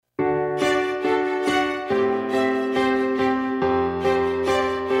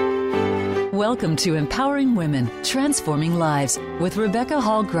Welcome to Empowering Women, Transforming Lives with Rebecca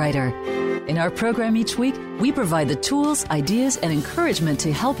Hall Gruyter. In our program each week, we provide the tools, ideas, and encouragement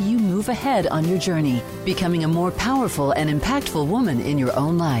to help you move ahead on your journey, becoming a more powerful and impactful woman in your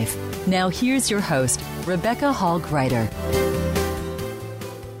own life. Now here's your host, Rebecca Hall Gruyter.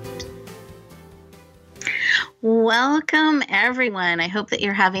 Welcome, everyone. I hope that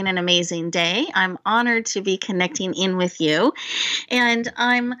you're having an amazing day. I'm honored to be connecting in with you, and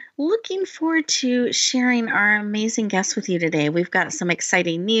I'm looking forward to sharing our amazing guests with you today. We've got some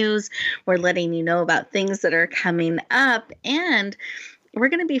exciting news. We're letting you know about things that are coming up, and we're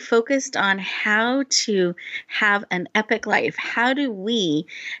going to be focused on how to have an epic life. How do we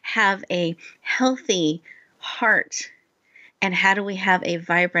have a healthy heart? And how do we have a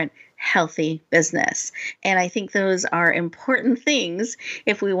vibrant, healthy business? And I think those are important things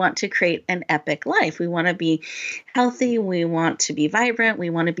if we want to create an epic life. We want to be healthy. We want to be vibrant.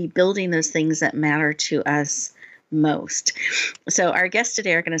 We want to be building those things that matter to us most. So our guests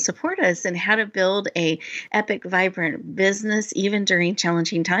today are going to support us in how to build a epic, vibrant business, even during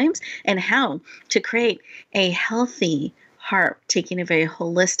challenging times, and how to create a healthy heart, taking a very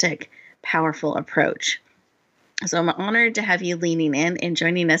holistic, powerful approach. So I'm honored to have you leaning in and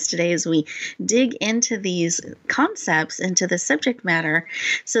joining us today as we dig into these concepts, into the subject matter,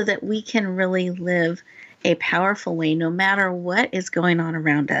 so that we can really live a powerful way, no matter what is going on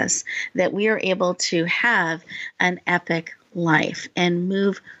around us, that we are able to have an epic life and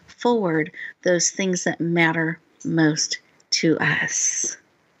move forward those things that matter most to us.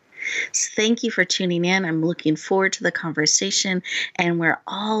 So thank you for tuning in. I'm looking forward to the conversation and where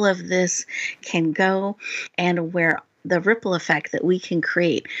all of this can go and where the ripple effect that we can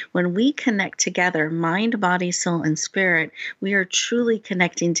create. When we connect together, mind, body, soul, and spirit, we are truly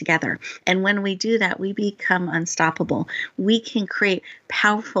connecting together. And when we do that, we become unstoppable. We can create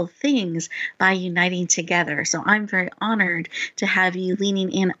powerful things by uniting together. So I'm very honored to have you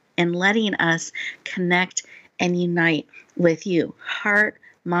leaning in and letting us connect and unite with you. Heart,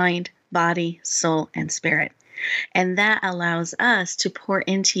 mind, body, soul, and spirit. And that allows us to pour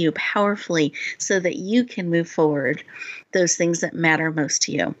into you powerfully so that you can move forward those things that matter most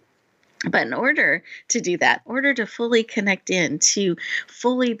to you. But in order to do that, in order to fully connect in, to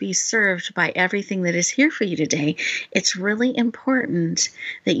fully be served by everything that is here for you today, it's really important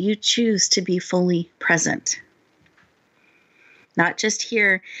that you choose to be fully present. Not just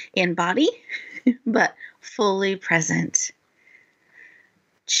here in body, but fully present.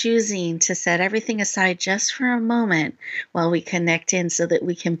 Choosing to set everything aside just for a moment while we connect in so that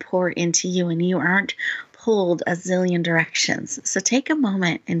we can pour into you and you aren't pulled a zillion directions. So take a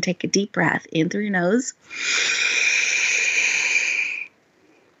moment and take a deep breath in through your nose,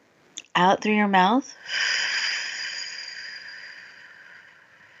 out through your mouth,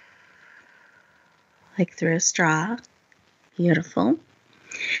 like through a straw. Beautiful.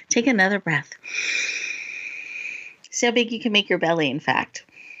 Take another breath. See how big you can make your belly, in fact.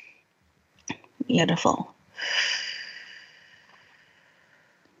 Beautiful.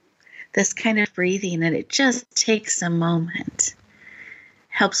 This kind of breathing, and it just takes a moment,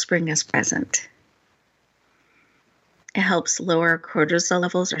 helps bring us present. It helps lower cortisol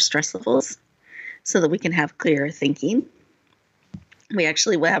levels or stress levels so that we can have clearer thinking. We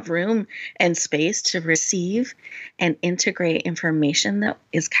actually will have room and space to receive and integrate information that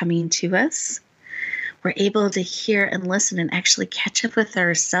is coming to us. We're able to hear and listen and actually catch up with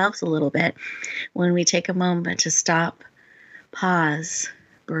ourselves a little bit when we take a moment to stop, pause,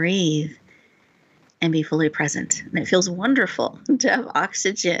 breathe, and be fully present. And it feels wonderful to have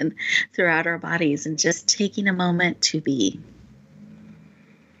oxygen throughout our bodies and just taking a moment to be.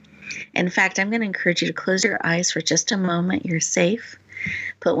 In fact, I'm going to encourage you to close your eyes for just a moment. You're safe.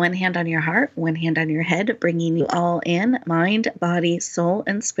 Put one hand on your heart, one hand on your head, bringing you all in, mind, body, soul,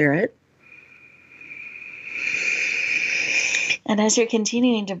 and spirit. And as you're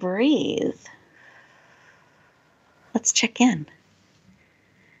continuing to breathe, let's check in.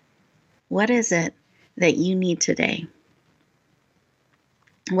 What is it that you need today?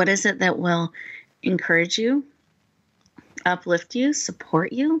 What is it that will encourage you, uplift you,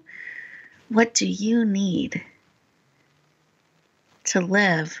 support you? What do you need to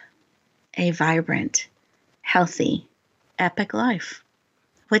live a vibrant, healthy, epic life?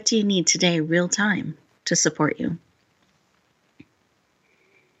 What do you need today, real time, to support you?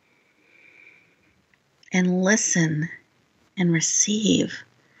 And listen and receive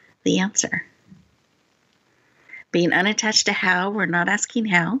the answer. Being unattached to how, we're not asking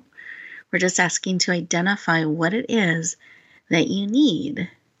how. We're just asking to identify what it is that you need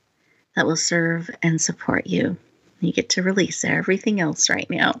that will serve and support you. You get to release everything else right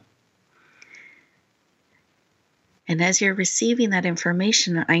now. And as you're receiving that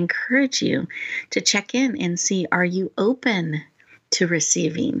information, I encourage you to check in and see, are you open to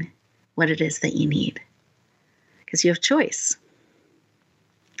receiving what it is that you need? Because you have choice.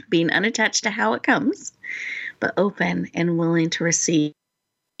 Being unattached to how it comes, but open and willing to receive.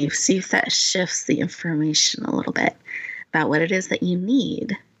 See if that shifts the information a little bit about what it is that you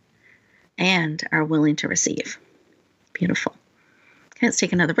need and are willing to receive. Beautiful. Okay, let's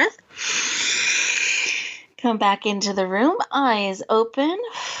take another breath. Come back into the room, eyes open.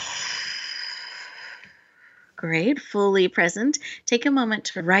 Great, fully present. Take a moment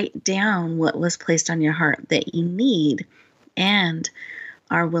to write down what was placed on your heart that you need and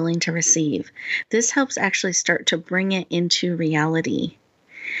are willing to receive. This helps actually start to bring it into reality.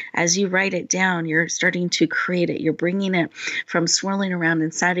 As you write it down, you're starting to create it. You're bringing it from swirling around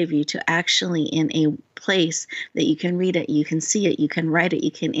inside of you to actually in a place that you can read it, you can see it, you can write it,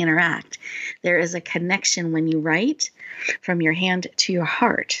 you can interact. There is a connection when you write from your hand to your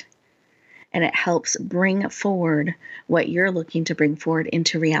heart, and it helps bring forward what you're looking to bring forward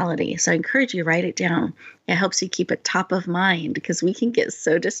into reality. So I encourage you to write it down. It helps you keep it top of mind because we can get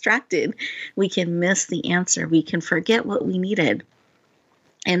so distracted. We can miss the answer. We can forget what we needed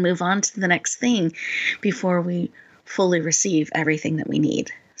and move on to the next thing before we fully receive everything that we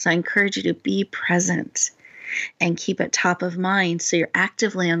need. So I encourage you to be present and keep it top of mind so you're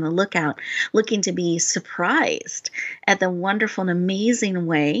actively on the lookout, looking to be surprised at the wonderful and amazing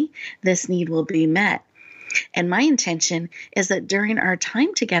way this need will be met. And my intention is that during our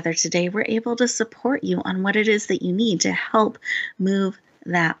time together today, we're able to support you on what it is that you need to help move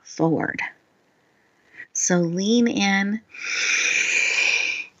that forward. So lean in.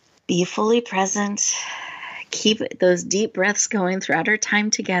 Be fully present. Keep those deep breaths going throughout our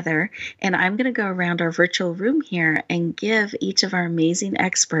time together. And I'm going to go around our virtual room here and give each of our amazing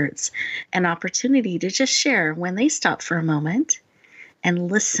experts an opportunity to just share when they stopped for a moment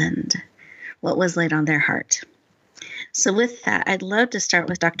and listened what was laid on their heart. So with that, I'd love to start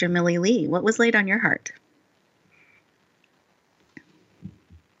with Dr. Millie Lee. What was laid on your heart?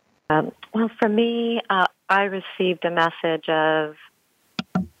 Well, for me, I received a message of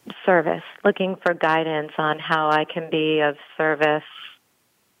service, looking for guidance on how I can be of service,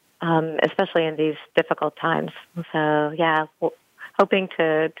 especially in these difficult times. So, yeah, hoping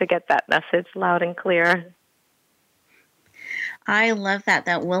to get that message loud and clear. I love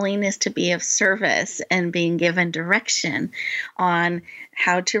that willingness to be of service and being given direction on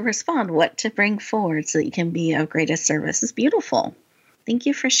how to respond, what to bring forward so that you can be of greatest service is beautiful. Thank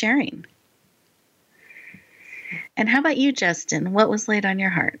you for sharing. And how about you, Justin? What was laid on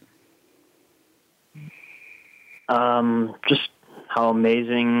your heart? Just how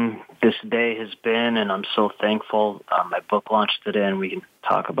amazing this day has been, and I'm so thankful. My book launched today, and we can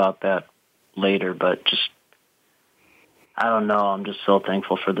talk about that later, but just, I don't know, I'm just so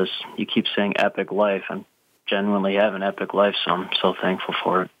thankful for this. You keep saying epic life. I genuinely have an epic life, so I'm so thankful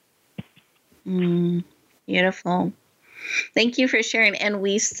for it. Beautiful. Thank you for sharing, and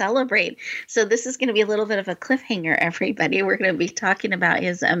we celebrate. So this is going to be a little bit of a cliffhanger, everybody. We're going to be talking about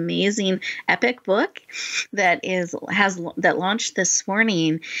his amazing epic book that launched this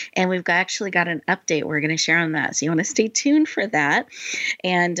morning, and we've actually got an update we're going to share on that. So you want to stay tuned for that,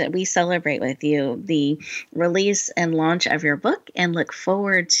 and we celebrate with you the release and launch of your book, and look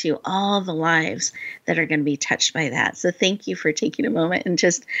forward to all the lives that are going to be touched by that. So thank you for taking a moment and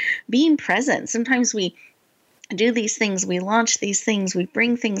just being present. Sometimes we do these things, we launch these things, we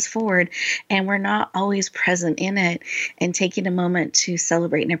bring things forward, and we're not always present in it and taking a moment to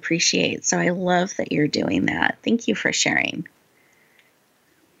celebrate and appreciate. So I love that you're doing that. Thank you for sharing.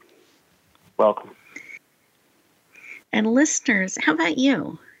 Welcome. And listeners, how about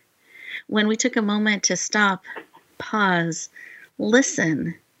you? When we took a moment to stop, pause,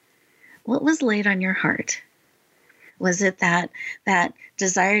 listen, what was laid on your heart? Was it that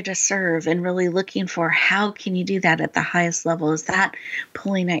desire to serve and really looking for how can you do that at the highest level? Is that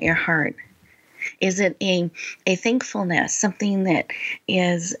pulling at your heart? Is it a thankfulness, something that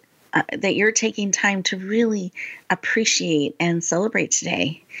is that you're taking time to really appreciate and celebrate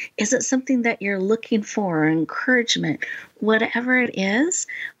today? Is it something that you're looking for, encouragement? Whatever it is,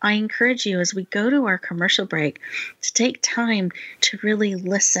 I encourage you as we go to our commercial break to take time to really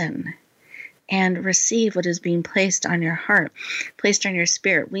listen and receive what is being placed on your heart, placed on your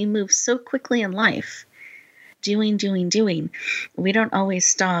spirit. We move so quickly in life, doing. We don't always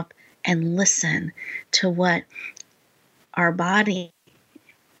stop and listen to what our body,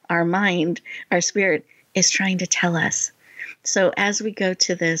 our mind, our spirit is trying to tell us. So as we go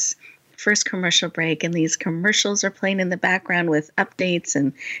to this first commercial break, and these commercials are playing in the background with updates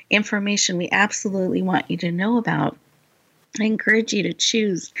and information we absolutely want you to know about. I encourage you to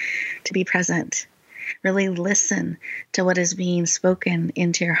choose to be present. Really listen to what is being spoken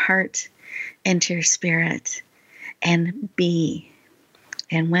into your heart, into your spirit, and be.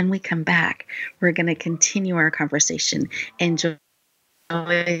 And when we come back, we're going to continue our conversation. Enjoy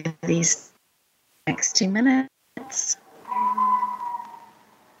these next 2 minutes.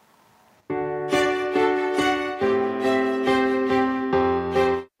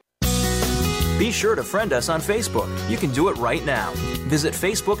 Be sure to friend us on Facebook. You can do it right now. Visit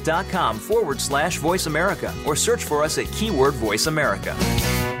facebook.com/Voice America or search for us at keyword Voice America.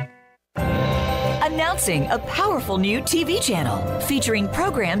 Announcing a powerful new TV channel featuring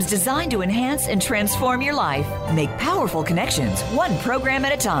programs designed to enhance and transform your life. Make powerful connections, one program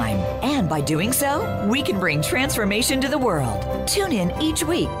at a time. And by doing so, we can bring transformation to the world. Tune in each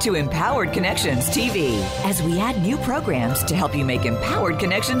week to Empowered Connections TV as we add new programs to help you make empowered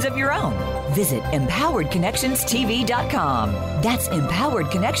connections of your own. Visit empoweredconnectionstv.com. That's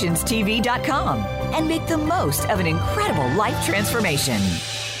empoweredconnectionstv.com. And make the most of an incredible life transformation.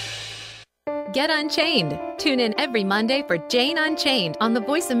 Get Unchained. Tune in every Monday for Jane Unchained on the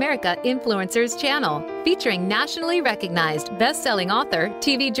Voice America Influencers channel, featuring nationally recognized best-selling author,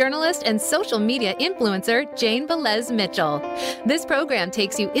 TV journalist, and social media influencer Jane Velez Mitchell. This program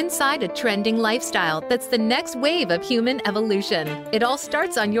takes you inside a trending lifestyle that's the next wave of human evolution. It all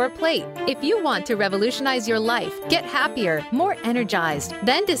starts on your plate. If you want to revolutionize your life, get happier, more energized,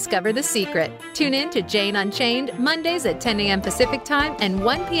 then discover the secret. Tune in to Jane Unchained Mondays at 10 a.m. Pacific Time and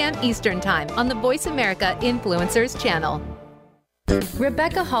 1 p.m. Eastern Time on the Voice America Influencers channel.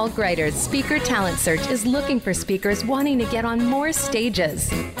 Rebecca Hall Greider's Speaker Talent Search is looking for speakers wanting to get on more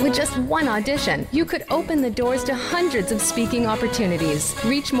stages. With just one audition, you could open the doors to hundreds of speaking opportunities,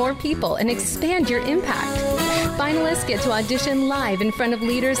 reach more people, and expand your impact. Finalists get to audition live in front of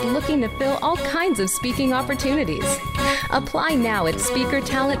leaders looking to fill all kinds of speaking opportunities. Apply now at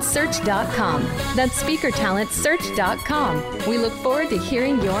SpeakerTalentSearch.com. That's SpeakerTalentSearch.com. We look forward to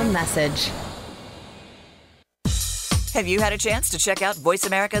hearing your message. Have you had a chance to check out Voice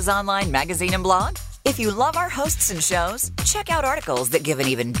America's online magazine and blog? If you love our hosts and shows, check out articles that give an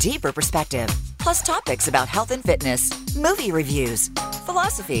even deeper perspective, plus topics about health and fitness, movie reviews,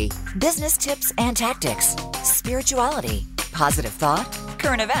 philosophy, business tips and tactics, spirituality, positive thought,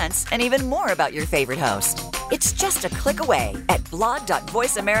 current events, and even more about your favorite host. It's just a click away at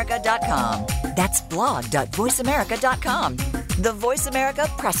blog.voiceamerica.com. That's blog.voiceamerica.com. The Voice America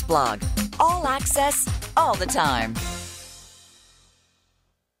Press Blog. All access, all the time.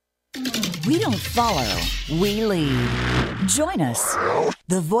 We don't follow, we lead. Join us,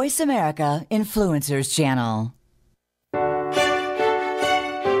 the Voice America Influencers channel.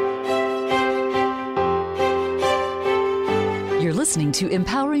 You're listening to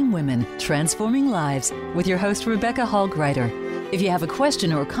Empowering Women, Transforming Lives with your host, Rebecca Hall Greider. If you have a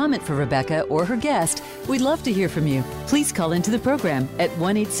question or comment for Rebecca or her guest, we'd love to hear from you. Please call into the program at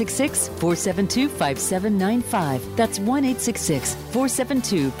 1-866-472-5795. That's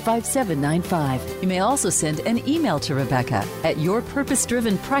 1-866-472-5795. You may also send an email to Rebecca at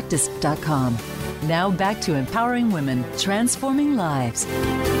yourpurposedrivenpractice.com. Now back to Empowering Women, Transforming Lives.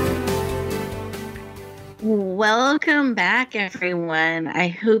 Welcome back, everyone. I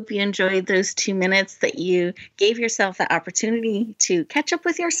hope you enjoyed those 2 minutes that you gave yourself the opportunity to catch up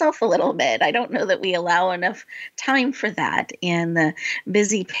with yourself a little bit. I don't know that we allow enough time for that in the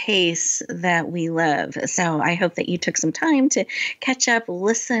busy pace that we live. So I hope that you took some time to catch up,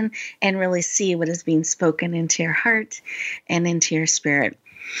 listen, and really see what is being spoken into your heart and into your spirit.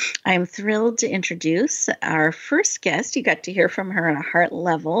 I'm thrilled to introduce our first guest. You got to hear from her on a heart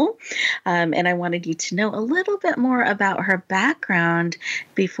level, and I wanted you to know a little bit more about her background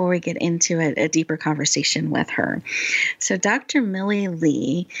before we get into a deeper conversation with her. So Dr. Millie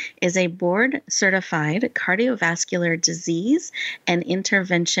Lee is a board-certified cardiovascular disease and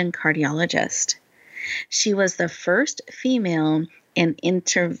intervention cardiologist. She was the first female in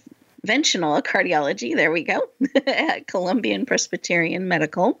interventional cardiology, there we go, at Columbian Presbyterian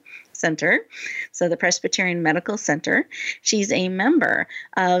Medical Center. So the Presbyterian Medical Center. She's a member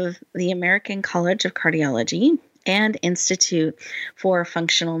of the American College of Cardiology and Institute for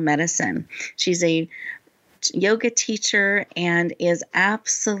Functional Medicine. She's a yoga teacher and is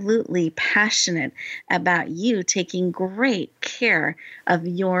absolutely passionate about you taking great care of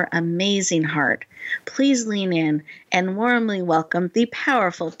your amazing heart. Please lean in and warmly welcome the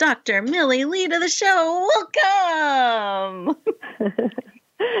powerful Dr. Millie Lee to the show. Welcome.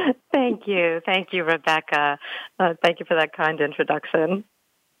 Thank you. Thank you, Rebecca. Thank you for that kind introduction.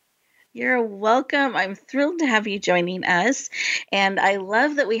 You're welcome. I'm thrilled to have you joining us. And I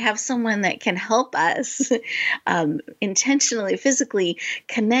love that we have someone that can help us intentionally, physically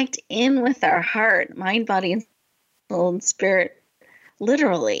connect in with our heart, mind, body, and soul and spirit,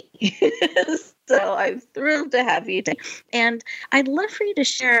 literally. So I'm thrilled to have you today. And I'd love for you to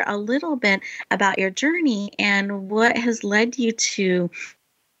share a little bit about your journey and what has led you to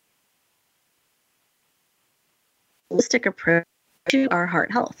a holistic approach to our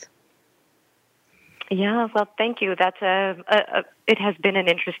heart health. Yeah, well, thank you. It has been an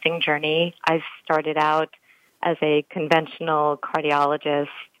interesting journey. I started out as a conventional cardiologist,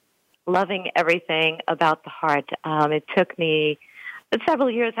 loving everything about the heart. It took me several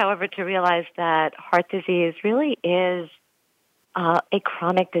years, however, to realize that heart disease really is a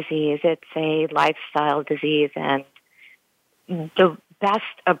chronic disease. It's a lifestyle disease, and the best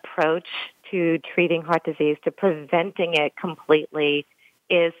approach to treating heart disease, to preventing it completely,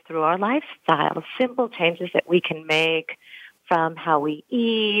 is through our lifestyle. Simple changes that we can make from how we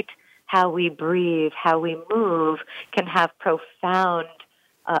eat, how we breathe, how we move can have profound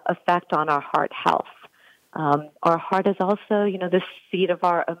effect on our heart health. Our heart is also, the seat of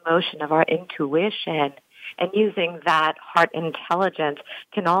our emotion, of our intuition, and using that heart intelligence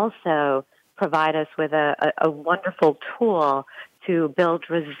can also provide us with a wonderful tool to build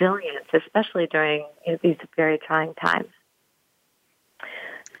resilience, especially during these very trying times.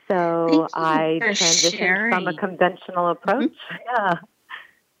 So I transitioned from a conventional approach. Yeah.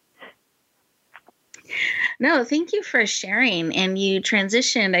 No, thank you for sharing. And you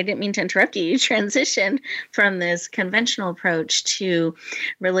transitioned, I didn't mean to interrupt you, you transitioned from this conventional approach to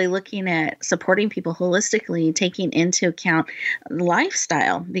really looking at supporting people holistically, taking into account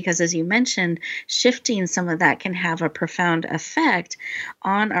lifestyle, because as you mentioned, shifting some of that can have a profound effect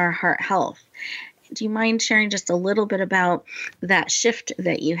on our heart health. Do you mind sharing just a little bit about that shift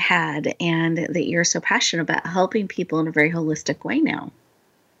that you had and that you're so passionate about helping people in a very holistic way now?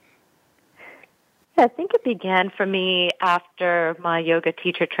 I think it began for me after my yoga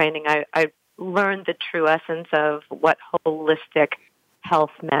teacher training. I learned the true essence of what holistic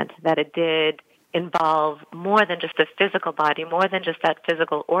health meant, that it did involve more than just the physical body, more than just that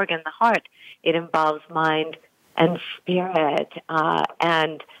physical organ, the heart. It involves mind and spirit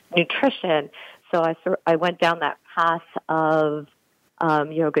and nutrition. So I went down that path of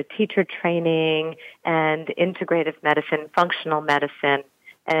yoga teacher training and integrative medicine, functional medicine,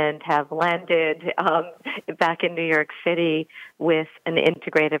 and have landed back in New York City with an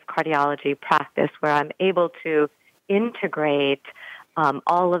integrative cardiology practice where I'm able to integrate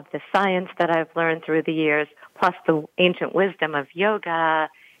all of the science that I've learned through the years, plus the ancient wisdom of yoga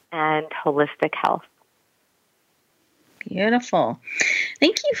and holistic health. Beautiful.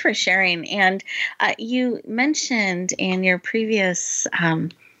 Thank you for sharing. And you mentioned in your previous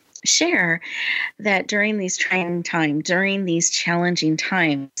share that during these trying times, during these challenging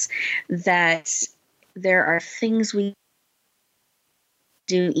times, that there are things we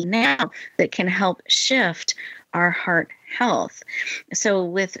do now that can help shift our heart health. So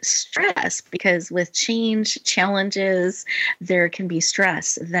with stress, because with change, challenges, there can be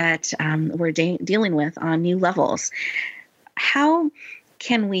stress that we're dealing with on new levels. How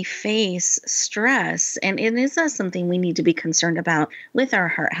can we face stress? And is that something we need to be concerned about with our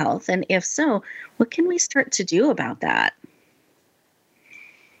heart health? And if so, what can we start to do about that?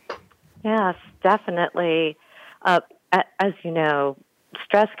 Yes, definitely. As you know,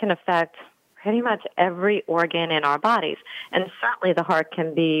 stress can affect pretty much every organ in our bodies, and certainly the heart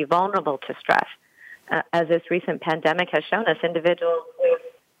can be vulnerable to stress. As this recent pandemic has shown us, individuals with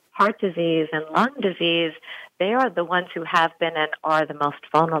heart disease and lung disease, they are the ones who have been and are the most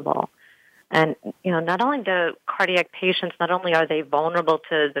vulnerable. And, not only the cardiac patients, not only are they vulnerable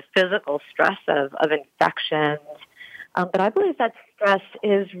to the physical stress of infections, but I believe that stress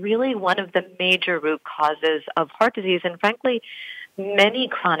is really one of the major root causes of heart disease and, frankly, many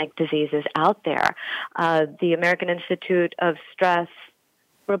chronic diseases out there. The American Institute of Stress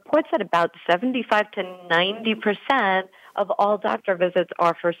reports that about 75 to 90% of all doctor visits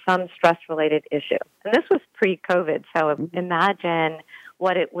are for some stress-related issue. And this was pre-COVID, so imagine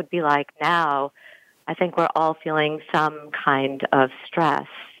what it would be like now. I think we're all feeling some kind of stress.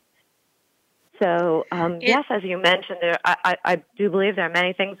 So, yes, as you mentioned, I do believe there are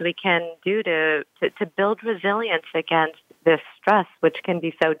many things we can do to build resilience against this stress, which can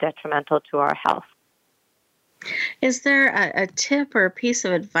be so detrimental to our health. Is there a tip or a piece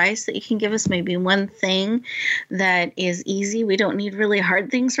of advice that you can give us? Maybe one thing that is easy. We don't need really hard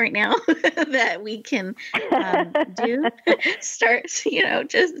things right now that we can do. Start,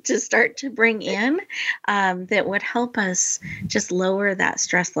 just to start to bring in that would help us just lower that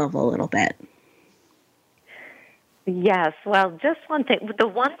stress level a little bit. Yes. Well, just one thing. The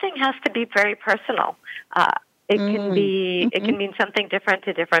one thing has to be very personal. It can be. It can mean something different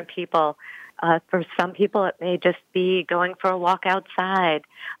to different people. For some people, it may just be going for a walk outside.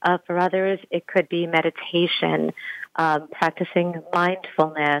 For others, it could be meditation, practicing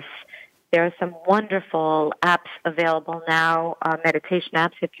mindfulness. There are some wonderful apps available now, meditation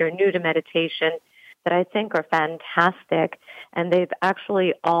apps, if you're new to meditation, that I think are fantastic. And they've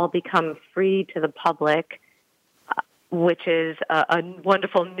actually all become free to the public, which is a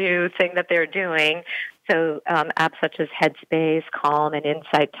wonderful new thing that they're doing. So apps such as Headspace, Calm, and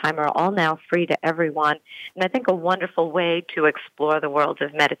Insight Time are all now free to everyone. And I think a wonderful way to explore the world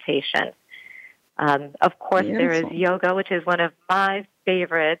of meditation. Of course, Beautiful. There is yoga, which is one of my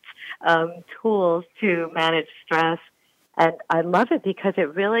favorite tools to manage stress. And I love it because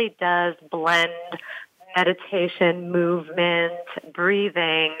it really does blend meditation, movement,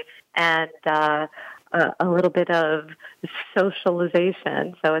 breathing, and a little bit of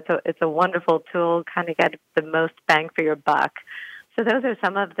socialization. So it's a wonderful tool, kind of get the most bang for your buck. So those are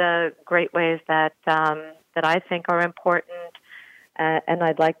some of the great ways that I think are important. And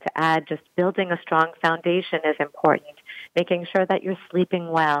I'd like to add, just building a strong foundation is important. Making sure that you're sleeping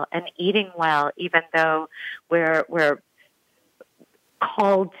well and eating well, even though we're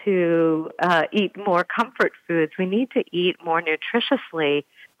called to eat more comfort foods. We need to eat more nutritiously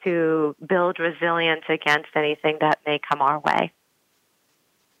to build resilience against anything that may come our way.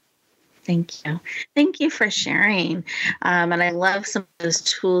 Thank you. Thank you for sharing. And I love some of those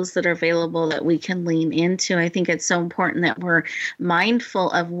tools that are available that we can lean into. I think it's so important that we're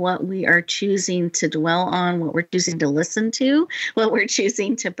mindful of what we are choosing to dwell on, what we're choosing to listen to, what we're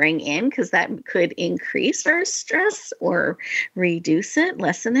choosing to bring in, because that could increase our stress or reduce it,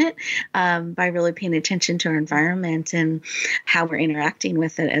 lessen it, by really paying attention to our environment and how we're interacting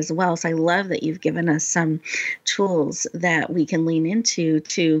with it as well. So I love that you've given us some tools that we can lean into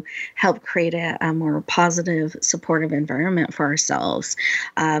to help create a more positive, supportive environment for ourselves,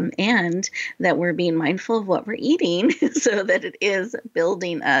 and that we're being mindful of what we're eating so that it is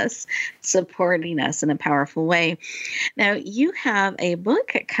building us, supporting us in a powerful way. Now, you have a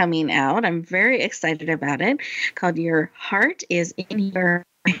book coming out. I'm very excited about it, called Your Heart is in Your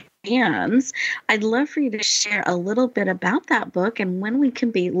Hands. I'd love for you to share a little bit about that book and when we can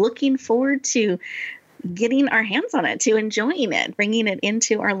be looking forward to getting our hands on it, to enjoying it, bringing it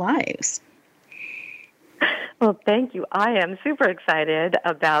into our lives. Well, thank you. I am super excited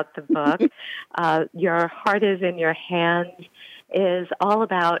about the book. Your Heart is in Your Hands is all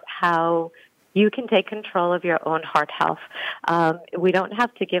about how you can take control of your own heart health. We don't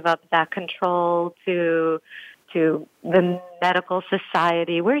have to give up that control to the medical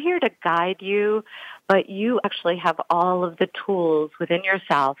society. We're here to guide you, but you actually have all of the tools within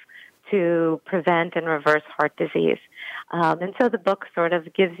yourself to prevent and reverse heart disease. And so the book sort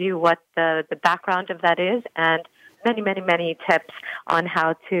of gives you what the background of that is and many, many, many tips on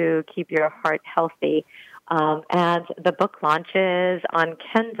how to keep your heart healthy. And the book launches on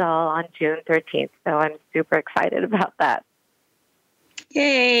Kindle on June 13th. So I'm super excited about that.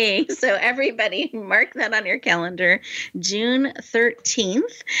 Yay. So everybody mark that on your calendar, June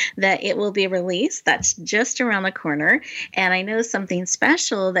 13th, that it will be released. That's just around the corner. And I know something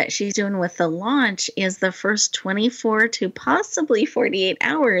special that she's doing with the launch is the first 24 to possibly 48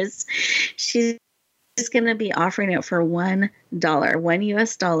 hours. She's going to be offering it for $1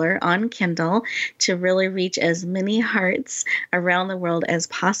 US on Kindle to really reach as many hearts around the world as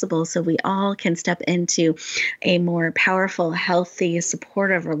possible so we all can step into a more powerful, healthy,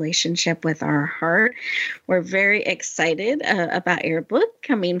 supportive relationship with our heart. We're very excited about your book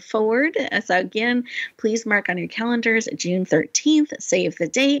coming forward. So again, please mark on your calendars June 13th, save the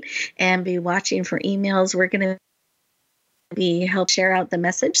date, and be watching for emails. We're going to help share out the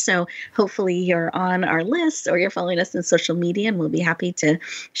message. So hopefully you're on our list or you're following us in social media, and we'll be happy to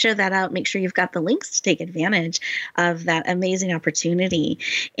share that out. Make sure you've got the links to take advantage of that amazing opportunity.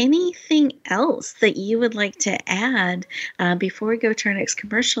 Anything else that you would like to add before we go to our next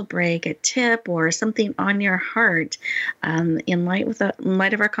commercial break, a tip or something on your heart in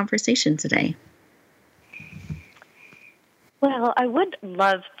light of our conversation today? Well, I would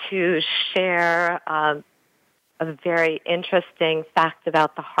love to share a very interesting fact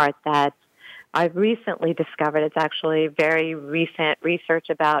about the heart that I've recently discovered. It's actually very recent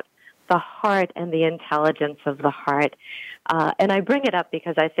research about the heart and the intelligence of the heart. And I bring it up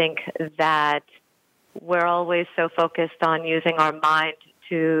because I think that we're always so focused on using our mind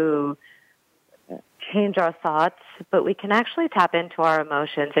to change our thoughts, but we can actually tap into our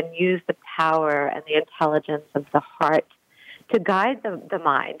emotions and use the power and the intelligence of the heart to guide the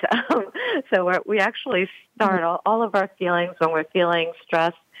mind. So we actually start all of our feelings when we're feeling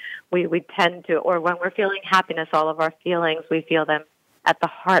stress. We tend to, or when we're feeling happiness, all of our feelings, we feel them at the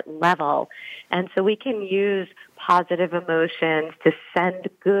heart level. And so we can use positive emotions to send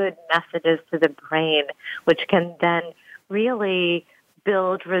good messages to the brain, which can then really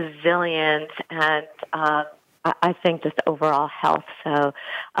build resilience and I think just overall health. So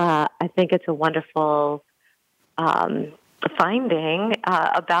I think it's a wonderful finding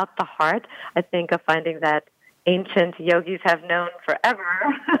about the heart. I think a finding that ancient yogis have known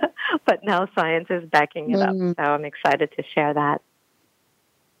forever, but now science is backing it up. So I'm excited to share that.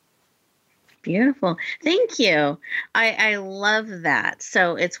 Beautiful. Thank you. I love that.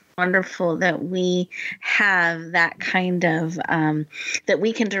 So it's wonderful that we have that kind of, that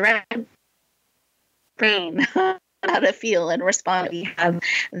we can direct brain how to feel and respond. We have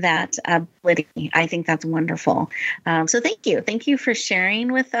that ability. I think that's wonderful. So thank you. Thank you for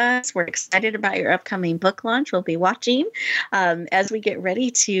sharing with us. We're excited about your upcoming book launch. We'll be watching as we get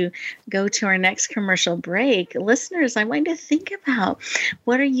ready to go to our next commercial break. Listeners, I want you to think about,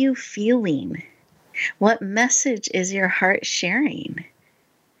 what are you feeling? What message is your heart sharing?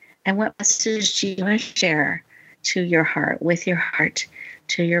 And what message do you want to share to your heart, with your heart,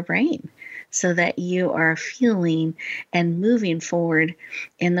 to your brain, so that you are feeling and moving forward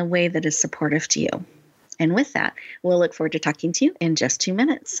in the way that is supportive to you? And with that, we'll look forward to talking to you in just 2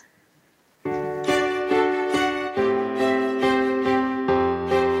 minutes.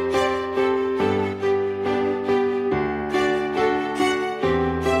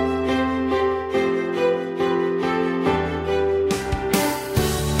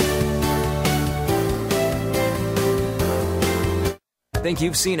 Think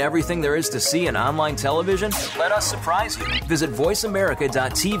you've seen everything there is to see in online television? Let us surprise you. Visit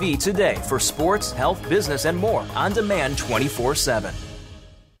voiceamerica.tv today for sports, health, business, and more on demand 24/7.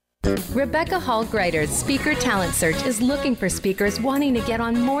 Rebecca Hall Greider's Speaker Talent Search is looking for speakers wanting to get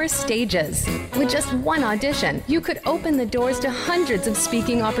on more stages. With just one audition, you could open the doors to hundreds of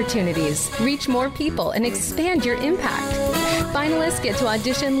speaking opportunities, reach more people, and expand your impact. Finalists get to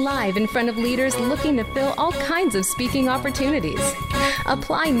audition live in front of leaders looking to fill all kinds of speaking opportunities.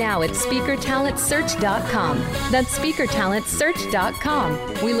 Apply now at SpeakerTalentSearch.com. That's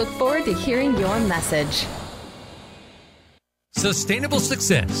SpeakerTalentSearch.com. We look forward to hearing your message. Sustainable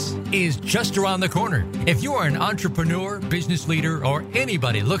success is just around the corner. If you are an entrepreneur, business leader, or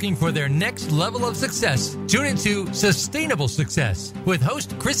anybody looking for their next level of success, tune into Sustainable Success with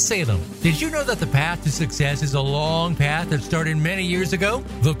host Chris Salem. Did you know that the path to success is a long path that started many years ago?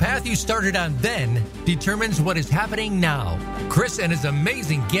 The path you started on then determines what is happening now. Chris and his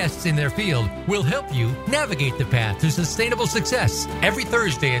amazing guests in their field will help you navigate the path to sustainable success every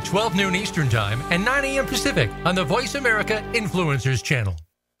Thursday at 12 noon Eastern Time and 9 a.m. Pacific on the Voice America Influencers Channel.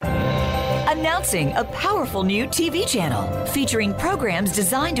 Announcing a powerful new TV channel featuring programs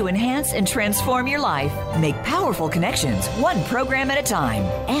designed to enhance and transform your life. Make powerful connections, one program at a time.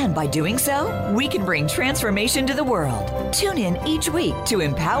 And by doing so, we can bring transformation to the world. Tune in each week to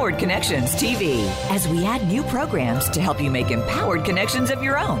Empowered Connections TV as we add new programs to help you make empowered connections of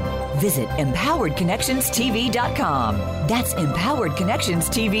your own. Visit EmpoweredConnectionsTV.com. That's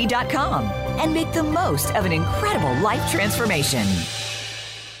EmpoweredConnectionsTV.com. And make the most of an incredible life transformation.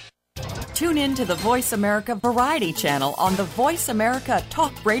 Tune in to the Voice America Variety channel on the Voice America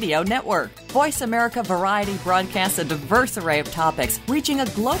Talk Radio Network. Voice America Variety broadcasts a diverse array of topics, reaching a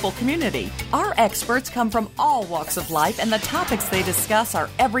global community. Our experts come from all walks of life, and the topics they discuss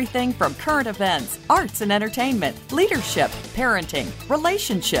are everything from current events, arts and entertainment, leadership, parenting,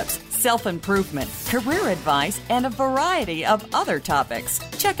 relationships, self-improvement, career advice, and a variety of other topics.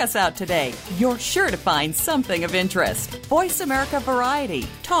 Check us out today. You're sure to find something of interest. Voice America Variety.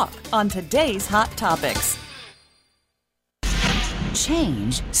 Talk on today's hot topics.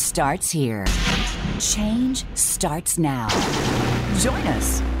 Change starts here. Change starts now. Join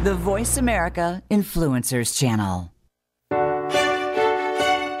us, the Voice America Influencers Channel.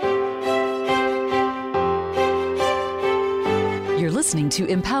 You're listening to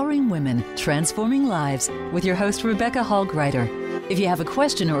Empowering Women, Transforming Lives with your host, Rebecca Hall Greider. If you have a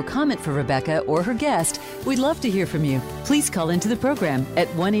question or comment for Rebecca or her guest, we'd love to hear from you. Please call into the program at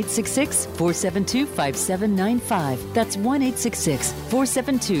 1-866-472-5795. That's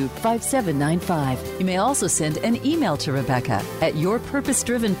 1-866-472-5795. You may also send an email to Rebecca at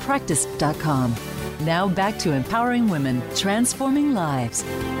yourpurposedrivenpractice.com. Now back to empowering women, transforming lives.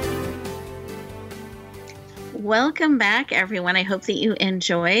 Welcome back, everyone. I hope that you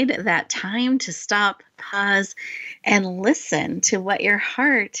enjoyed that time to stop, pause, and listen to what your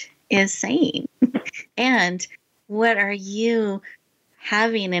heart is saying. And what are you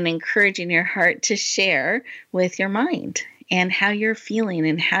having and encouraging your heart to share with your mind, and how you're feeling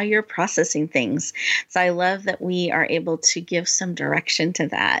and how you're processing things. So I love that we are able to give some direction to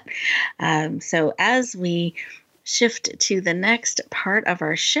that. So as we shift to the next part of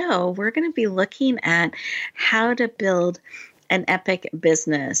our show, we're going to be looking at how to build an epic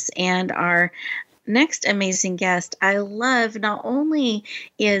business. And our next amazing guest, I love, not only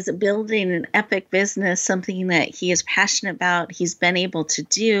is building an epic business something that he is passionate about, he's been able to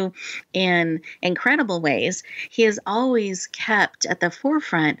do in incredible ways, he has always kept at the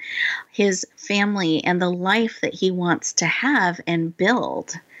forefront his family and the life that he wants to have and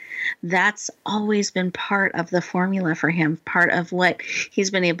build. That's always been part of the formula for him, part of what he's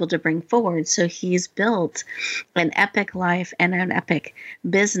been able to bring forward. So he's built an epic life and an epic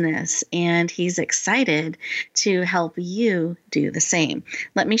business, and he's excited to help you do the same.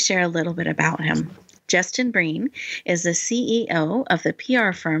 Let me share a little bit about him. Justin Breen is the CEO of the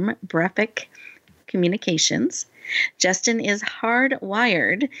PR firm Brepic Communications. Justin is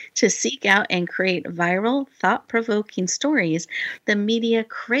hardwired to seek out and create viral, thought-provoking stories the media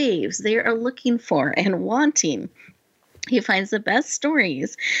craves, they are looking for and wanting. He finds the best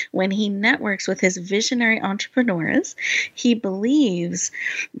stories when he networks with his visionary entrepreneurs. He believes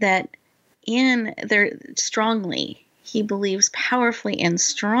that he believes powerfully and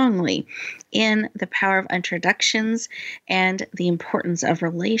strongly in the power of introductions and the importance of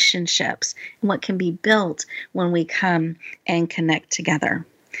relationships and what can be built when we come and connect together.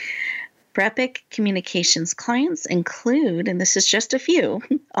 Brepic Communications clients include, and this is just a few,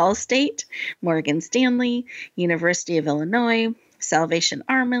 Allstate, Morgan Stanley, University of Illinois, Salvation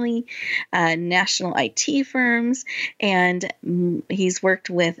Army, national IT firms, and he's worked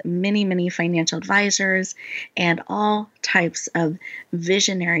with many, many financial advisors and all types of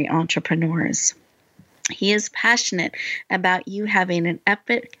visionary entrepreneurs. He is passionate about you having an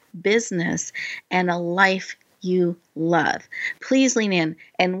epic business and a life you love. Please lean in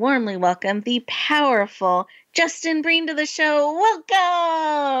and warmly welcome the powerful Justin Breen to the show.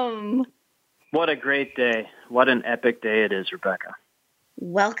 Welcome! What a great day. What an epic day it is, Rebecca.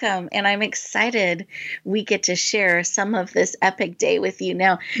 Welcome. And I'm excited we get to share some of this epic day with you.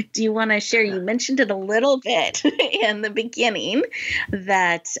 Now, do you want to share? You mentioned it a little bit in the beginning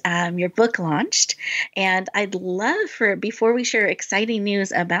that your book launched. And I'd love before we share exciting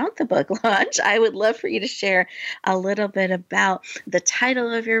news about the book launch, I would love for you to share a little bit about the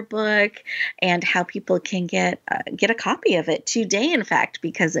title of your book and how people can get a copy of it today, in fact,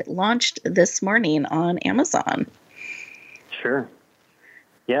 because it launched this morning on Amazon. Sure.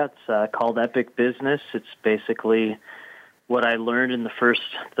 Yeah, it's called Epic Business. It's basically what I learned in the first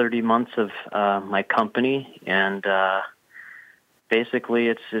 30 months of my company. And basically,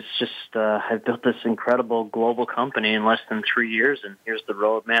 it's just I've built this incredible global company in less than 3 years. And here's the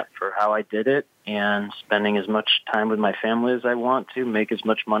roadmap for how I did it, and spending as much time with my family as I want to, make as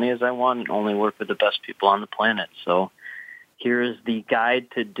much money as I want, and only work with the best people on the planet. So here is the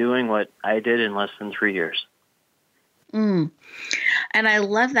guide to doing what I did in less than 3 years. And I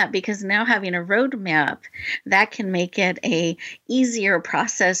love that, because now having a roadmap, that can make it a easier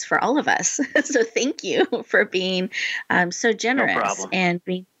process for all of us. So thank you for being so generous and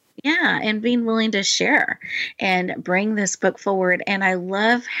being willing to share and bring this book forward. And I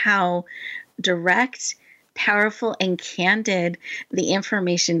love how direct, powerful, and candid the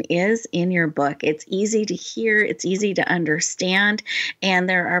information is in your book. It's easy to hear, it's easy to understand, and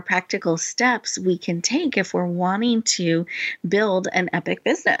there are practical steps we can take if we're wanting to build an epic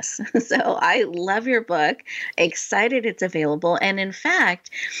business. So I love your book, excited it's available, and in fact,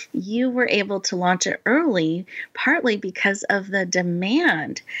 you were able to launch it early, partly because of the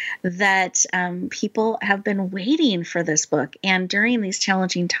demand that people have been waiting for this book, and during these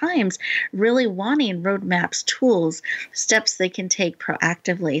challenging times, really wanting roadmap roadmaps, tools, steps they can take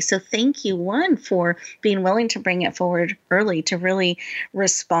proactively. So thank you, one, for being willing to bring it forward early to really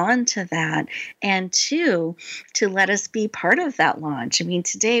respond to that, and two, to let us be part of that launch. I mean,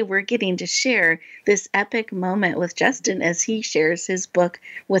 today we're getting to share this epic moment with Justin as he shares his book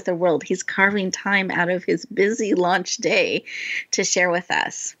with the world. He's carving time out of his busy launch day to share with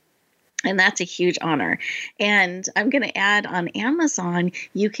us. And that's a huge honor. And I'm going to add, on Amazon,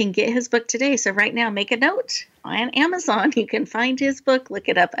 you can get his book today. So right now, make a note. On Amazon, you can find his book. Look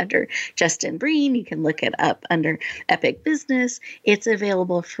it up under Justin Breen. You can look it up under Epic Business. It's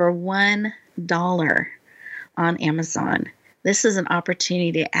available for $1 on Amazon. This is an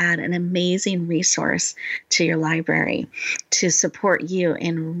opportunity to add an amazing resource to your library to support you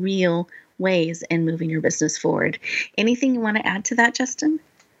in real ways in moving your business forward. Anything you want to add to that, Justin?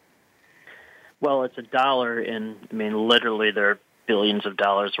 Well, it's $1, and I mean, literally, there are billions of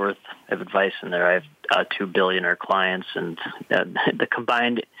dollars worth of advice in there. I have 2 billionaire clients, and the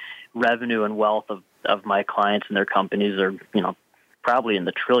combined revenue and wealth of my clients and their companies are, probably in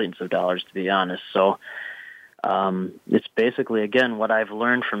the trillions of dollars, to be honest. So it's basically, again, what I've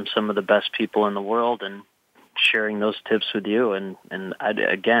learned from some of the best people in the world, and sharing those tips with you. And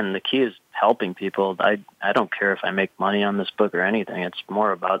again, the key is helping people. I don't care if I make money on this book or anything. It's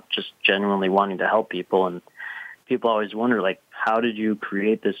more about just genuinely wanting to help people. And people always wonder, like, how did you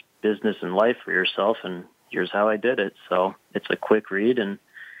create this business and life for yourself? And here's how I did it. So it's a quick read and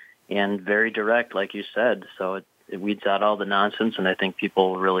very direct, like you said. So it weeds out all the nonsense, and I think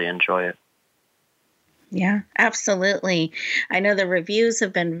people will really enjoy it. Yeah, absolutely. I know the reviews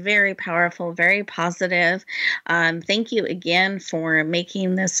have been very powerful, very positive. Thank you again for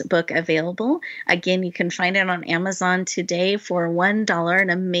making this book available. Again, you can find it on Amazon today for $1, an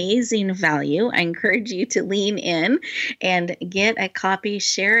amazing value. I encourage you to lean in and get a copy,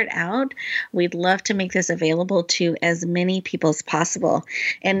 share it out. We'd love to make this available to as many people as possible.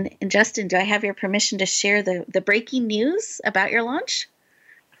 And Justin, do I have your permission to share the breaking news about your launch?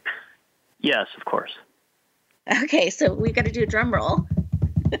 Yes, of course. Okay, so we've got to do a drum roll.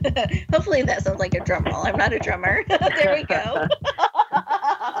 Hopefully that sounds like a drum roll. I'm not a drummer. There we go.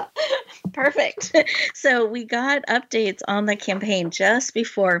 Perfect. So we got updates on the campaign just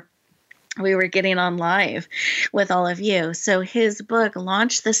before we were getting on live with all of you. So his book,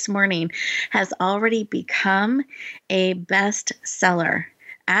 launched this morning, has already become a bestseller.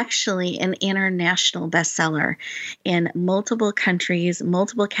 Actually an international bestseller in multiple countries,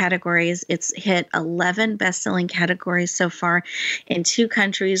 multiple categories. It's hit 11 best-selling categories so far in 2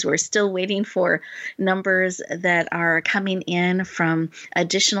 countries. We're still waiting for numbers that are coming in from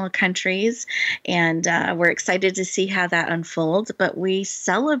additional countries, and we're excited to see how that unfolds. But we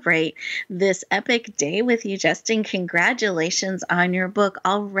celebrate this epic day with you, Justin. Congratulations on your book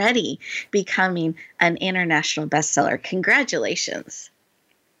already becoming an international bestseller. Congratulations.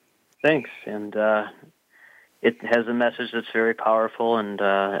 Thanks, and it has a message that's very powerful, and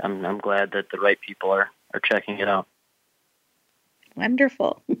I'm glad that the right people are checking it out.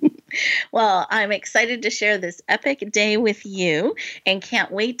 Wonderful. Well, I'm excited to share this epic day with you, and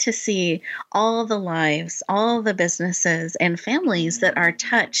can't wait to see all the lives, all the businesses and families that are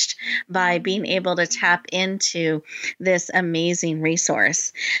touched by being able to tap into this amazing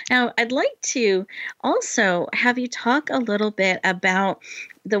resource. Now, I'd like to also have you talk a little bit about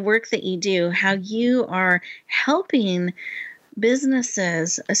the work that you do, how you are helping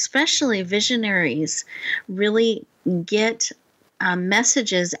businesses, especially visionaries, really get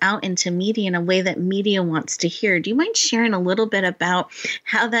messages out into media in a way that media wants to hear. Do you mind sharing a little bit about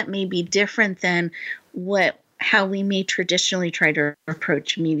how that may be different than how we may traditionally try to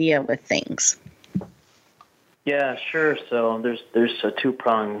approach media with things? Yeah, sure. So there's a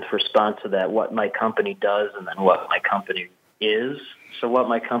 2-pronged response to that, what my company does and then what my company is. So what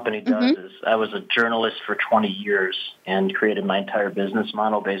my company does is, I was a journalist for 20 years and created my entire business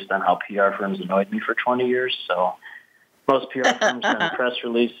model based on how PR firms annoyed me for 20 years. So most PR firms send press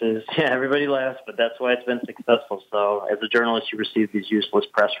releases. Yeah, everybody laughs, but that's why it's been successful. So as a journalist, you receive these useless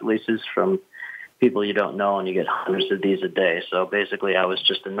press releases from people you don't know, and you get hundreds of these a day. So basically, I was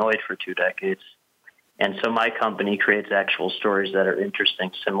just annoyed for 2 decades. And so my company creates actual stories that are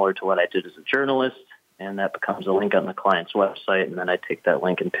interesting, similar to what I did as a journalist. And that becomes a link on the client's website, and then I take that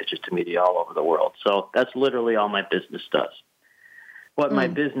link and pitch it to media all over the world. So that's literally all my business does. What my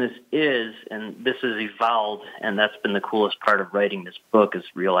business is, and this has evolved, and that's been the coolest part of writing this book, is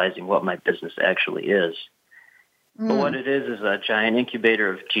realizing what my business actually is. But what it is a giant incubator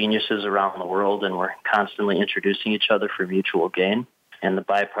of geniuses around the world, and we're constantly introducing each other for mutual gain. And the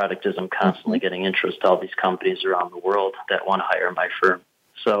byproduct is I'm constantly getting interest to all these companies around the world that want to hire my firm.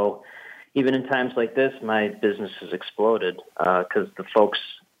 So even in times like this, my business has exploded because the folks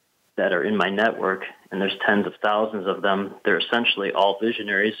that are in my network, and there's tens of thousands of them, they're essentially all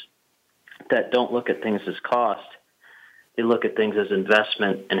visionaries that don't look at things as cost. They look at things as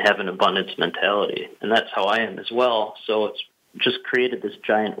investment and have an abundance mentality. And that's how I am as well. So it's just created this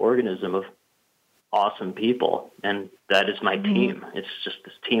giant organism of awesome people. And that is my team. It's just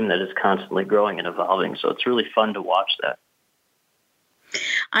this team that is constantly growing and evolving. So it's really fun to watch that.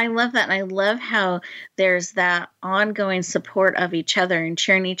 I love that. And I love how there's that ongoing support of each other and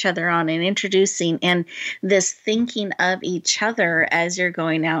cheering each other on and introducing and this thinking of each other as you're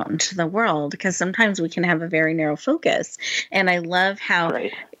going out into the world, because sometimes we can have a very narrow focus. And I love how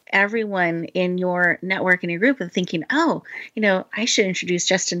everyone in your network and your group is thinking, oh, I should introduce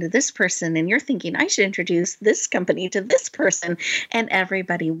Justin to this person. And you're thinking, I should introduce this company to this person. And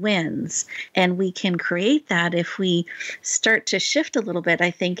everybody wins. And we can create that if we start to shift a little bit,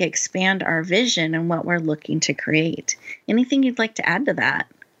 I think, expand our vision and what we're looking to create. Anything you'd like to add to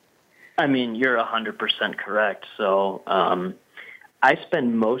that? I mean, you're 100% correct. So I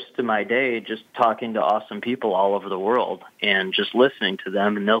spend most of my day just talking to awesome people all over the world and just listening to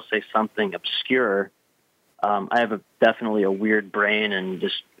them, and they'll say something obscure. I have definitely a weird brain and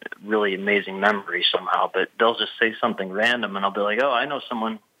just really amazing memory somehow, but they'll just say something random, and I'll be like, oh, I know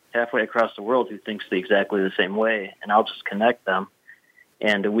someone halfway across the world who thinks exactly the same way, and I'll just connect them.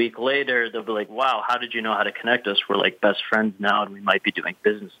 And a week later, they'll be like, wow, how did you know how to connect us? We're like best friends now, and we might be doing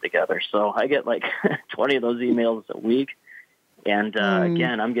business together. So I get like 20 of those emails a week. And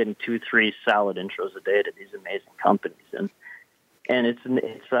again, I'm getting 2-3 solid intros a day to these amazing companies, and it's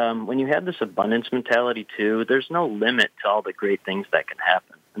when you have this abundance mentality too, there's no limit to all the great things that can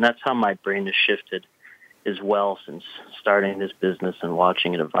happen, and that's how my brain has shifted as well since starting this business and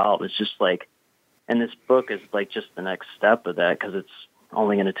watching it evolve. It's just like, and this book is like just the next step of that because it's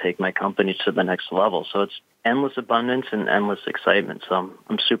only going to take my company to the next level. So it's endless abundance and endless excitement. So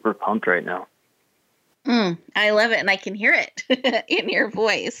I'm super pumped right now. I love it, and I can hear it in your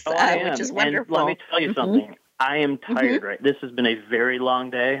voice, which is wonderful. And let me tell you something. I am tired, right? This has been a very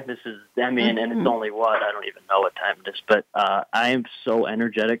long day. This is, and it's only I don't even know what time it is, but I am so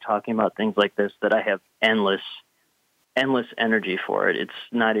energetic talking about things like this that I have endless energy for it.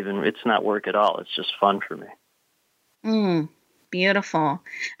 It's not work at all. It's just fun for me. Beautiful.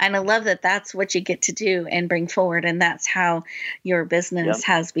 And I love that that's what you get to do and bring forward. And that's how your business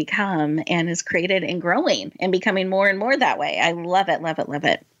has become and is created and growing and becoming more and more that way. I love it, love it, love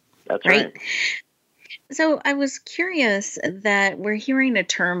it. That's right. So I was curious that we're hearing a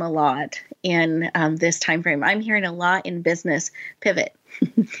term a lot in this time frame. I'm hearing a lot in business, pivot.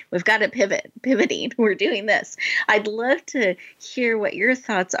 We've got to pivoting. We're doing this. I'd love to hear what your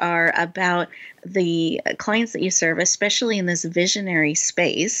thoughts are about the clients that you serve, especially in this visionary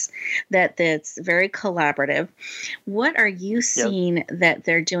space that's very collaborative. What are you seeing that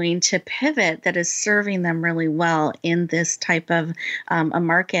they're doing to pivot that is serving them really well in this type of a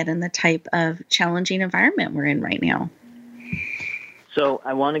market and the type of challenging environment we're in right now? So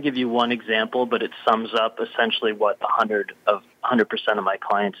I want to give you one example, but it sums up essentially what 100% of my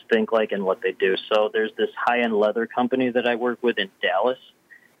clients think like and what they do. So there's this high-end leather company that I work with in Dallas,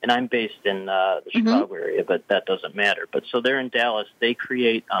 and I'm based in the Chicago area, but that doesn't matter. But so they're in Dallas. They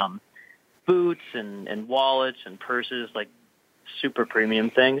create boots and wallets and purses, like super premium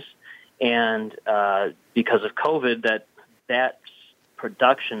things. And because of COVID, that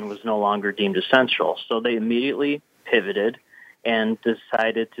production was no longer deemed essential. So they immediately pivoted and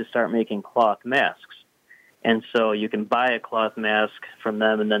decided to start making cloth masks. And so you can buy a cloth mask from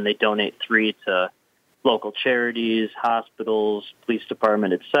them, and then they donate 3 to local charities, hospitals, police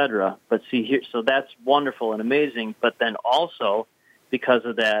department, etc. But see here, so that's wonderful and amazing. But then also because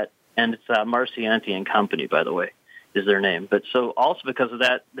of that, and it's Marcianti and Company, by the way, is their name. But so also because of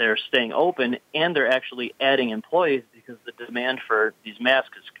that, they're staying open, and they're actually adding employees because the demand for these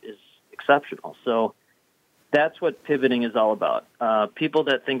masks is exceptional. So that's what pivoting is all about. People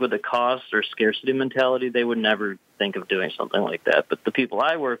that think with a cost or scarcity mentality, they would never think of doing something like that. But the people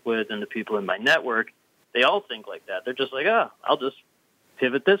I work with and the people in my network, they all think like that. They're just like, I'll just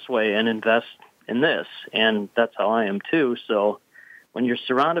pivot this way and invest in this. And that's how I am too. So when you're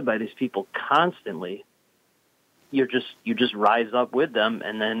surrounded by these people constantly, you just rise up with them.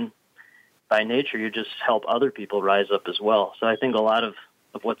 And then by nature, you just help other people rise up as well. So I think a lot of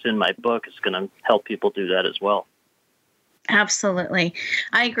what's in my book is going to help people do that as well. Absolutely.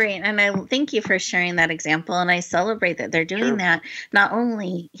 I agree. And I thank you for sharing that example. And I celebrate that they're doing that. Not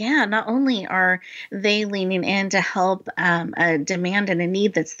only are they leaning in to help a demand and a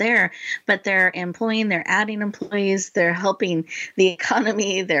need that's there, but they're adding employees, they're helping the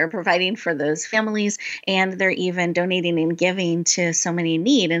economy, they're providing for those families, and they're even donating and giving to so many in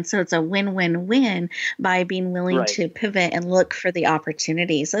need. And so it's a win-win-win by being willing to pivot and look for the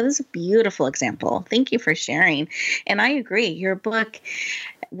opportunity. So this is a beautiful example. Thank you for sharing. And I agree. Your book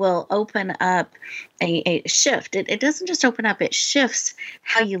will open up a shift. It doesn't just open up, it shifts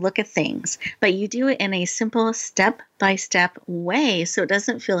how you look at things, but you do it in a simple step-by-step way. So it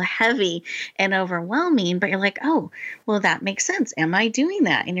doesn't feel heavy and overwhelming, but you're like, oh, well, that makes sense. Am I doing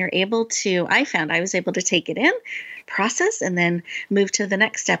that? And you're able to, I found I was able to take it in, process, and then move to the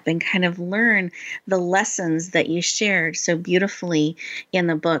next step and kind of learn the lessons that you shared so beautifully in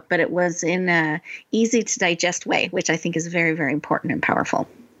the book, but it was in a easy to digest way, which I think is very, very important and powerful.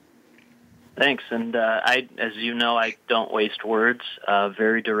 Thanks. And as you know, I don't waste words,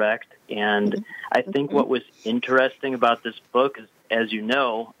 very direct. And I think what was interesting about this book is, as you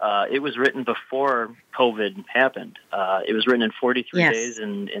know, it was written before COVID happened. It was written in 43 days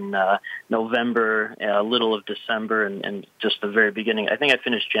in November, a little of December, and just the very beginning. I think I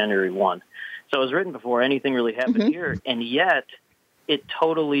finished January 1. So it was written before anything really happened here. And yet it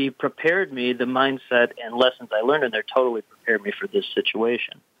totally prepared me, the mindset and lessons I learned in there totally prepared me for this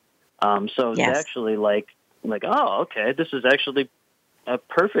situation. So it's actually like, oh, okay, this is actually a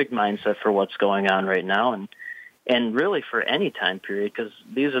perfect mindset for what's going on right now, and really for any time period, because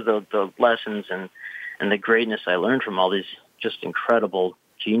these are the lessons and the greatness I learned from all these just incredible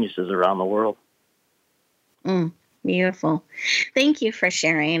geniuses around the world. Beautiful. Thank you for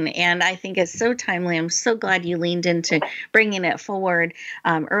sharing. And I think it's so timely. I'm so glad you leaned into bringing it forward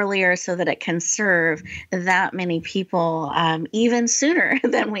earlier so that it can serve that many people even sooner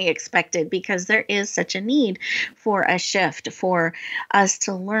than we expected, because there is such a need for a shift, for us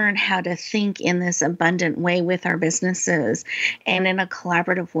to learn how to think in this abundant way with our businesses and in a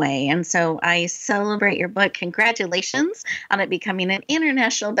collaborative way. And so I celebrate your book. Congratulations on it becoming an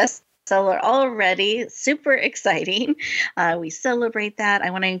international bestseller already. Super exciting. We celebrate that.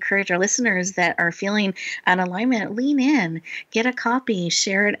 I want to encourage our listeners that are feeling an alignment, lean in, get a copy,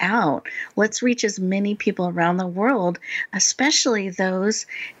 share it out. Let's reach as many people around the world, especially those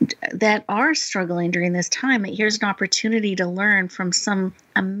that are struggling during this time. Here's an opportunity to learn from some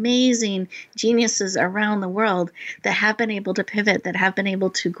amazing geniuses around the world that have been able to pivot, that have been able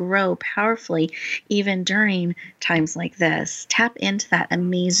to grow powerfully even during times like this. Tap into that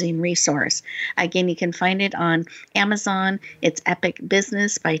amazing resource. Again, you can find it on Amazon. It's Epic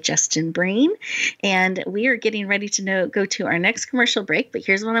Business by Justin Breen. And we are getting ready to go to our next commercial break, but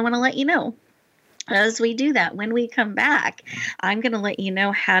here's what I want to let you know. As we do that, when we come back, I'm going to let you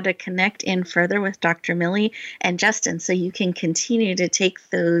know how to connect in further with Dr. Millie and Justin, so you can continue to take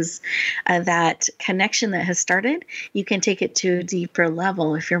those that connection that has started. You can take it to a deeper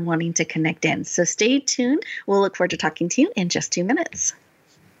level if you're wanting to connect in. So stay tuned. We'll look forward to talking to you in just 2 minutes.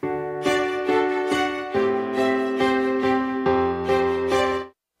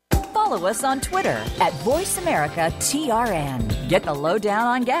 Follow us on Twitter at VoiceAmericaTRN. Get the lowdown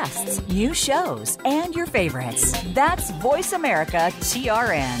on guests, new shows, and your favorites. That's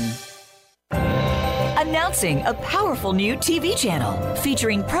VoiceAmericaTRN. Announcing a powerful new TV channel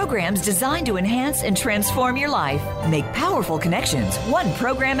featuring programs designed to enhance and transform your life. Make powerful connections, one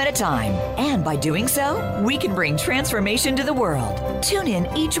program at a time. And by doing so, we can bring transformation to the world. Tune in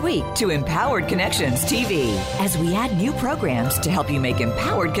each week to Empowered Connections TV as we add new programs to help you make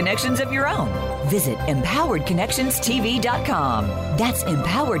empowered connections of your own. Visit EmpoweredConnectionsTV.com. That's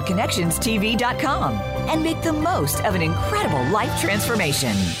EmpoweredConnectionsTV.com. And make the most of an incredible life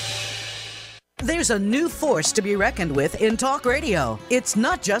transformation. There's a new force to be reckoned with in talk radio. It's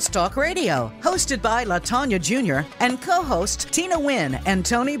Not Just Talk Radio, hosted by LaTanya Jr. and co-hosts Tina Wynn and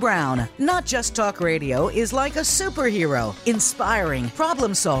Tony Brown. Not Just Talk Radio is like a superhero, inspiring,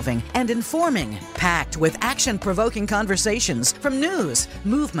 problem-solving, and informing, packed with action-provoking conversations from news,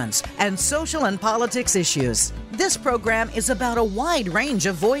 movements, and social and politics issues. This program is about a wide range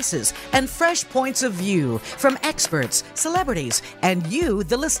of voices and fresh points of view from experts, celebrities, and you,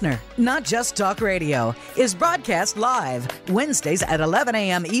 the listener. Not Just Talk Radio is broadcast live Wednesdays at 11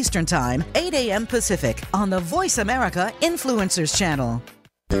 a.m. Eastern Time, 8 a.m. Pacific on the Voice America Influencers Channel.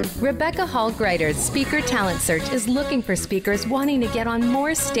 Rebecca Hall-Griter's Speaker Talent Search is looking for speakers wanting to get on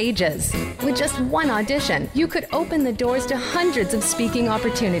more stages. With just one audition, you could open the doors to hundreds of speaking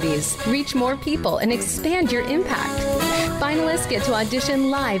opportunities, reach more people, and expand your impact. Finalists get to audition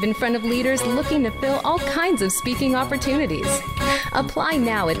live in front of leaders looking to fill all kinds of speaking opportunities. Apply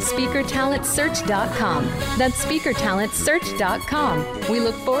now at speakertalentsearch.com. That's speakertalentsearch.com. We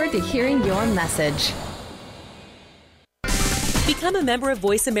look forward to hearing your message. Become a member of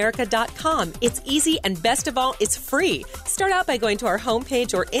VoiceAmerica.com. It's easy, and best of all, it's free. Start out by going to our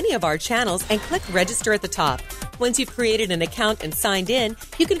homepage or any of our channels and click register at the top. Once you've created an account and signed in,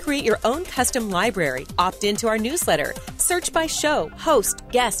 you can create your own custom library, opt into our newsletter, search by show, host,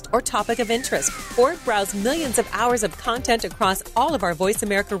 guest, or topic of interest, or browse millions of hours of content across all of our Voice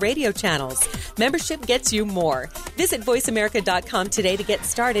America radio channels. Membership gets you more. Visit VoiceAmerica.com today to get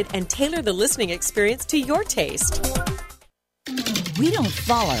started and tailor the listening experience to your taste. We don't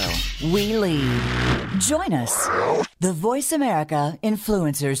follow, we lead. Join us, the Voice America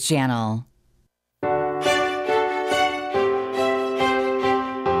Influencers Channel.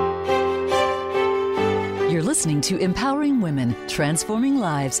 You're listening to Empowering Women, Transforming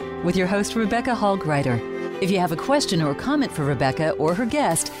Lives with your host, Rebecca Hall-Gruyter. If you have a question or comment for Rebecca or her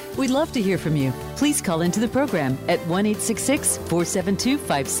guest, we'd love to hear from you. Please call into the program at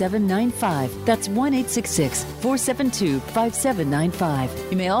 1-866-472-5795. That's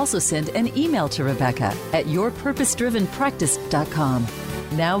 1-866-472-5795. You may also send an email to Rebecca at yourpurposedrivenpractice.com.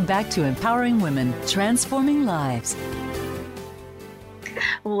 Now back to Empowering Women, Transforming Lives.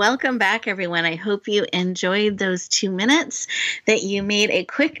 Welcome back, everyone. I hope you enjoyed those 2 minutes, that you made a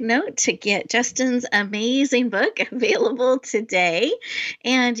quick note to get Justin's amazing book available today,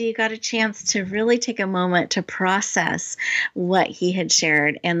 and you got a chance to really take a moment to process what he had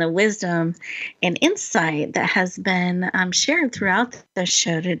shared and the wisdom and insight that has been shared throughout the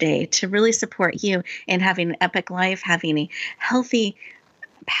show today to really support you in having an epic life, having a healthy,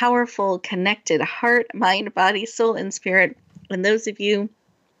 powerful, connected heart, mind, body, soul, and spirit. And those of you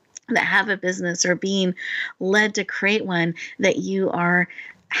that have a business or being led to create one, that you are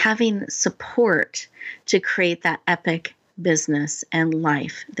having support to create that epic business and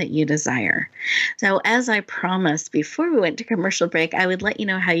life that you desire. So as I promised before we went to commercial break, I would let you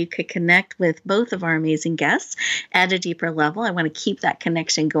know how you could connect with both of our amazing guests at a deeper level. I want to keep that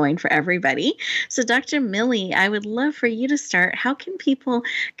connection going for everybody. So Dr. Millie, I would love for you to start. How can people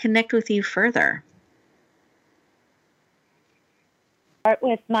connect with you further? Start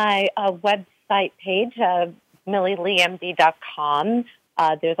with my website page, millieleemd.com.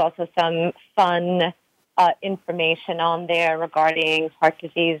 There's also some fun information on there regarding heart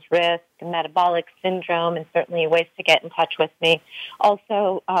disease risk, metabolic syndrome, and certainly ways to get in touch with me.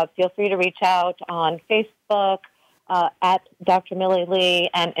 Also, feel free to reach out on Facebook at Dr. Millie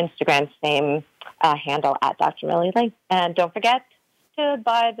Lee, and Instagram, same handle at Dr. Millie Lee. And don't forget to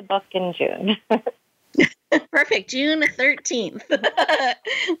buy the book in June. Perfect. June 13th.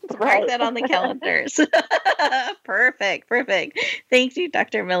 Let's mark that on the calendars. Perfect. Thank you,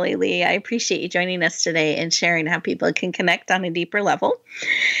 Dr. Millie Lee. I appreciate you joining us today and sharing how people can connect on a deeper level.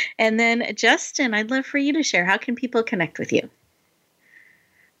 And then, Justin, I'd love for you to share. How can people connect with you?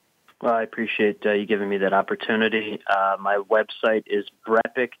 Well, I appreciate you giving me that opportunity. My website is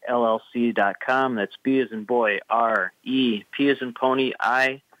brepicllc.com. That's B as in boy, R-E, P as in pony,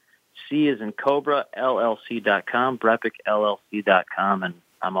 I, C as in Cobra, LLC.com, brepicllc.com, and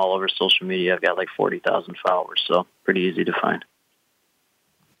I'm all over social media. I've got like 40,000 followers, so pretty easy to find.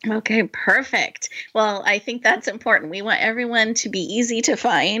 Okay, perfect. Well, I think that's important. We want everyone to be easy to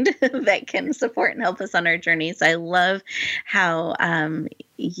find that can support and help us on our journeys. I love how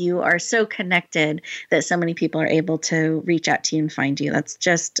you are so connected that so many people are able to reach out to you and find you. That's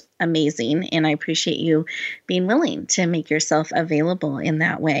just amazing. And I appreciate you being willing to make yourself available in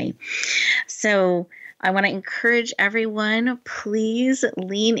that way. So I want to encourage everyone, please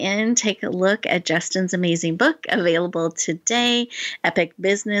lean in, take a look at Justin's amazing book available today, Epic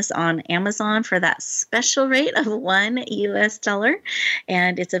Business on Amazon for that special rate of $1.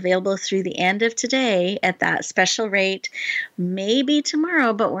 And it's available through the end of today at that special rate, maybe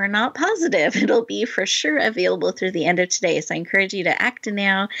tomorrow, but we're not positive. It'll be for sure available through the end of today. So I encourage you to act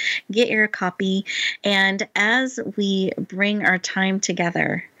now, get your copy. And as we bring our time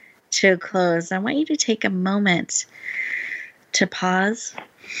together to close, I want you to take a moment to pause,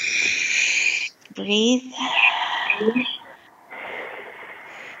 breathe,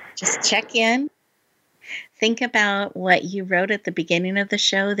 just check in, think about what you wrote at the beginning of the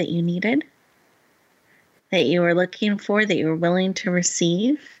show that you needed, that you were looking for, that you were willing to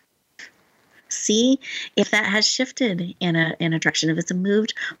receive. See if that has shifted in a direction, if it's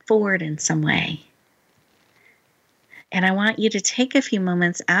moved forward in some way. And I want you to take a few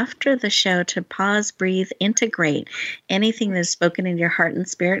moments after the show to pause, breathe, integrate anything that's spoken in your heart and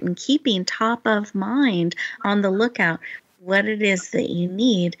spirit, and keeping top of mind on the lookout what it is that you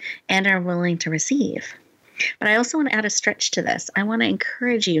need and are willing to receive. But I also want to add a stretch to this. I want to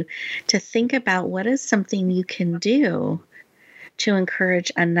encourage you to think about what is something you can do to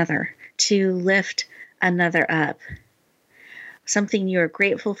encourage another, to lift another up. Something you're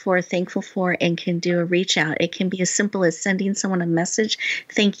grateful for, thankful for, and can do a reach out. It can be as simple as sending someone a message,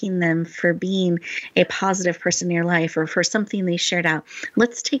 thanking them for being a positive person in your life or for something they shared out.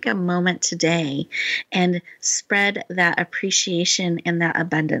 Let's take a moment today and spread that appreciation and that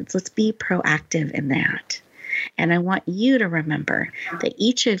abundance. Let's be proactive in that. And I want you to remember that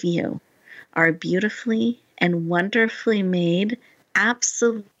each of you are beautifully and wonderfully made,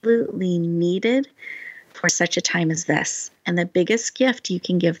 absolutely needed for such a time as this. And the biggest gift you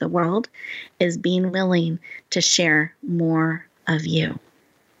can give the world is being willing to share more of you.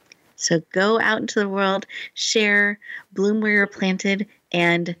 So go out into the world, share, bloom where you're planted,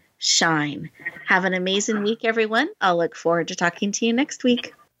 and shine. Have an amazing week, everyone. I'll look forward to talking to you next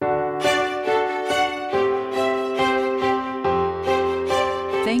week.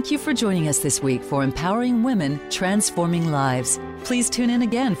 Thank you for joining us this week for Empowering Women, Transforming Lives. Please tune in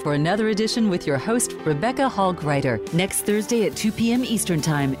again for another edition with your host, Rebecca Hall-Gruyter, next Thursday at 2 p.m. Eastern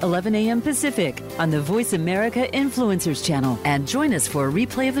Time, 11 a.m. Pacific, on the Voice America Influencers Channel. And join us for a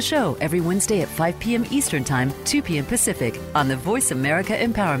replay of the show every Wednesday at 5 p.m. Eastern Time, 2 p.m. Pacific, on the Voice America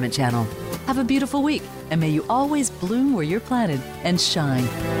Empowerment Channel. Have a beautiful week, and may you always bloom where you're planted and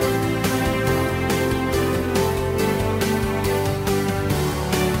shine.